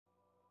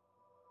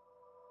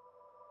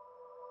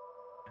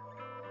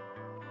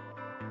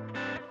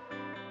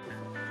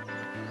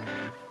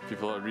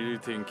People are really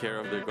taking care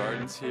of their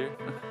gardens here.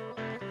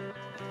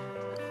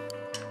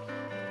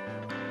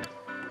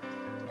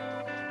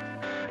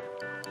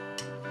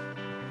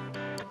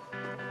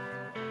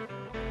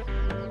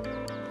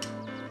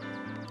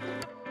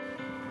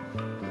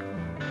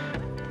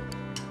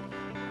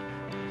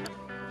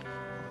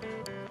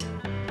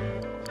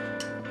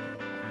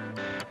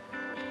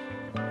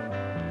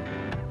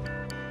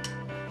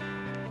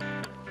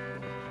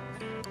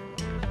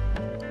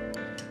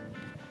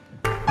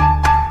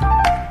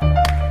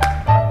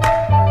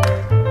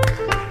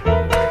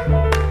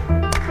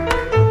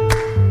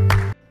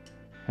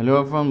 Hello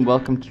everyone,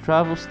 welcome to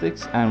Travel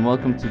Sticks and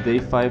welcome to day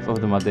 5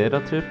 of the Madeira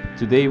trip.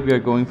 Today we are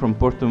going from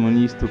Porto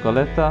Monitz to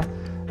Caletha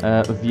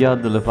via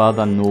the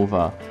Levada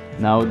Nova.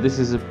 Now this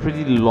is a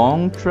pretty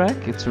long trek,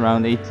 it's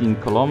around 18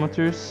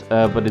 kilometers,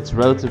 but it's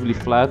relatively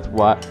flat,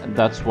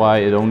 that's why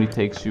it only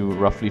takes you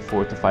roughly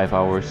 4 to 5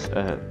 hours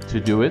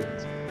to do it.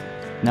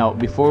 Now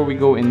before we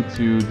go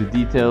into the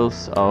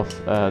details of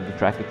the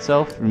track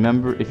itself,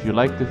 remember if you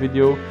like the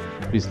video,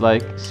 please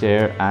like,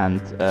 share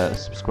and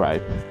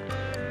subscribe.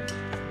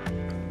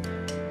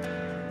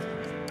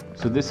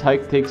 So this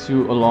hike takes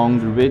you along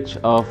the ridge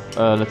of,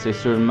 let's say,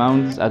 certain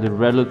mountains at a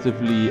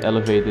relatively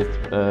elevated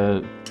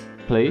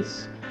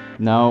place.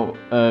 Now,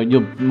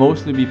 you'll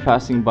mostly be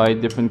passing by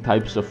different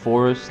types of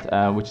forest,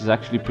 which is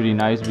actually pretty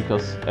nice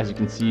because, as you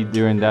can see,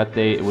 during that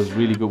day it was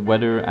really good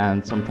weather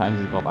and sometimes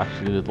it got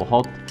actually a little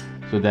hot.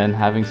 So then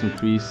having some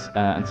trees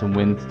and some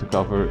wind to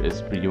cover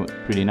is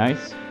pretty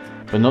nice.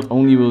 But not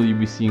only will you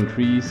be seeing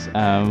trees,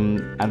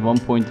 at one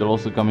point you'll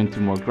also come into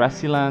more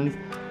grassy land.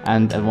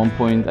 And at one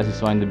point, as you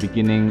saw in the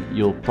beginning,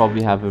 you'll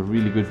probably have a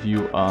really good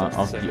view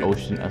of the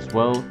ocean as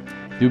well.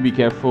 Do be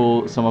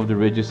careful, some of the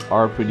ridges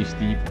are pretty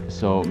steep,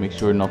 so make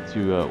sure not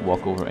to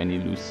walk over any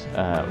loose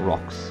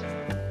rocks.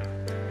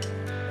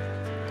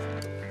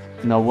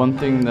 Now one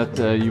thing that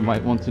you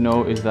might want to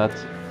know is that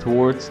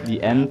towards the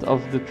end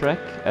of the trek,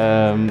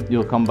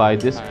 you'll come by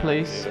this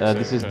place.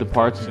 This is the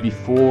part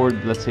before,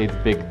 let's say, the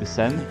big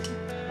descent,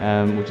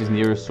 which is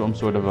near some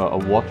sort of a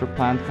water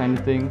plant kind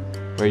of thing,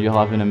 where you'll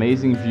have an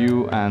amazing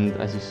view, and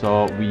as you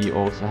saw, we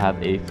also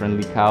had a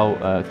friendly cow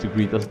to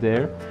greet us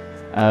there.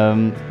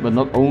 But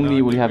not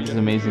only will you have this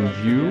amazing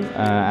view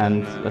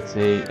and, let's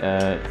say,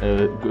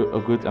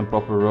 a good and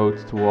proper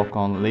road to walk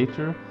on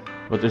later,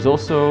 but there's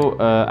also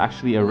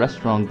actually a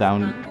restaurant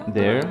down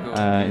there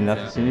in that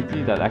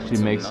vicinity that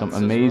actually makes some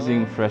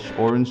amazing fresh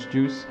orange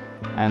juice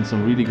and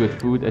some really good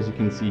food, as you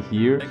can see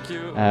here,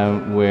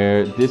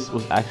 where this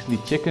was actually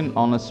chicken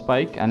on a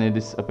spike, and it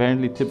is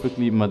apparently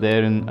typically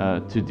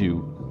Madeiran to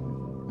do.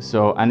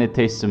 So, and it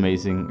tastes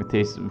amazing, it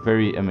tastes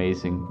very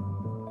amazing.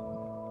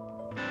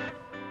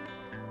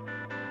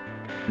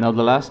 Now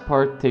the last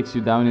part takes you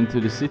down into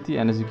the city,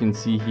 and as you can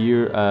see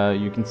here,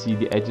 you can see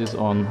the edges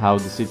on how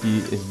the city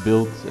is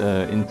built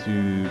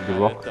into the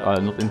rock,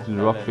 not into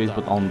the rock face,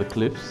 but on the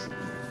cliffs.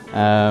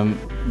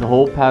 The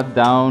whole path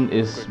down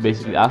is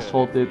basically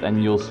asphalted,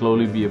 and you'll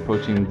slowly be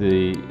approaching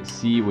the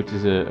sea, which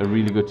is a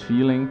really good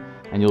feeling,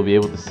 and you'll be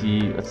able to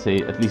see, let's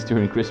say, at least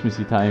during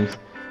Christmassy times,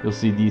 you'll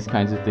see these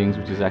kinds of things,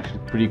 which is actually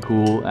pretty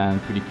cool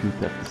and pretty cute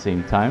at the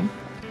same time.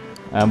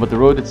 But the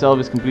road itself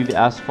is completely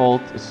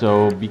asphalt,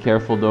 so be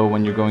careful though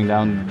when you're going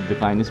down. The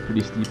decline is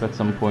pretty steep at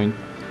some point.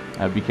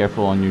 Be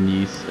careful on your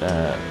knees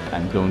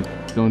and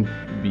don't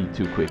be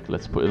too quick,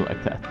 let's put it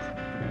like that.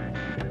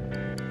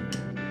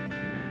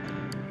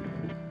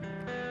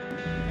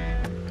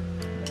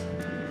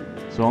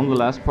 So on the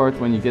last part,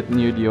 when you get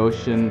near the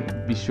ocean,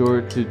 be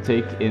sure to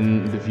take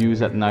in the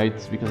views at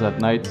night, because at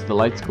night the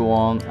lights go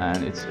on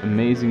and it's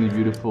amazingly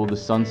beautiful. The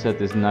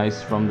sunset is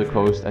nice from the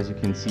coast, as you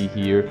can see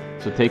here.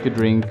 So take a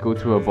drink, go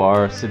to a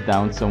bar, sit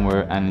down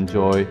somewhere and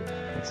enjoy,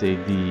 let's say,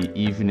 the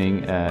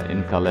evening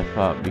in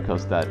Caletha,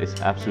 because that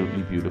is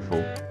absolutely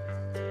beautiful.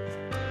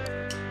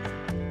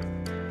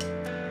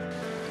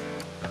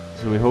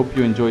 So we hope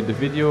you enjoyed the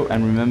video,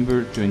 and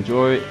remember to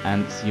enjoy,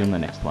 and see you on the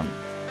next one.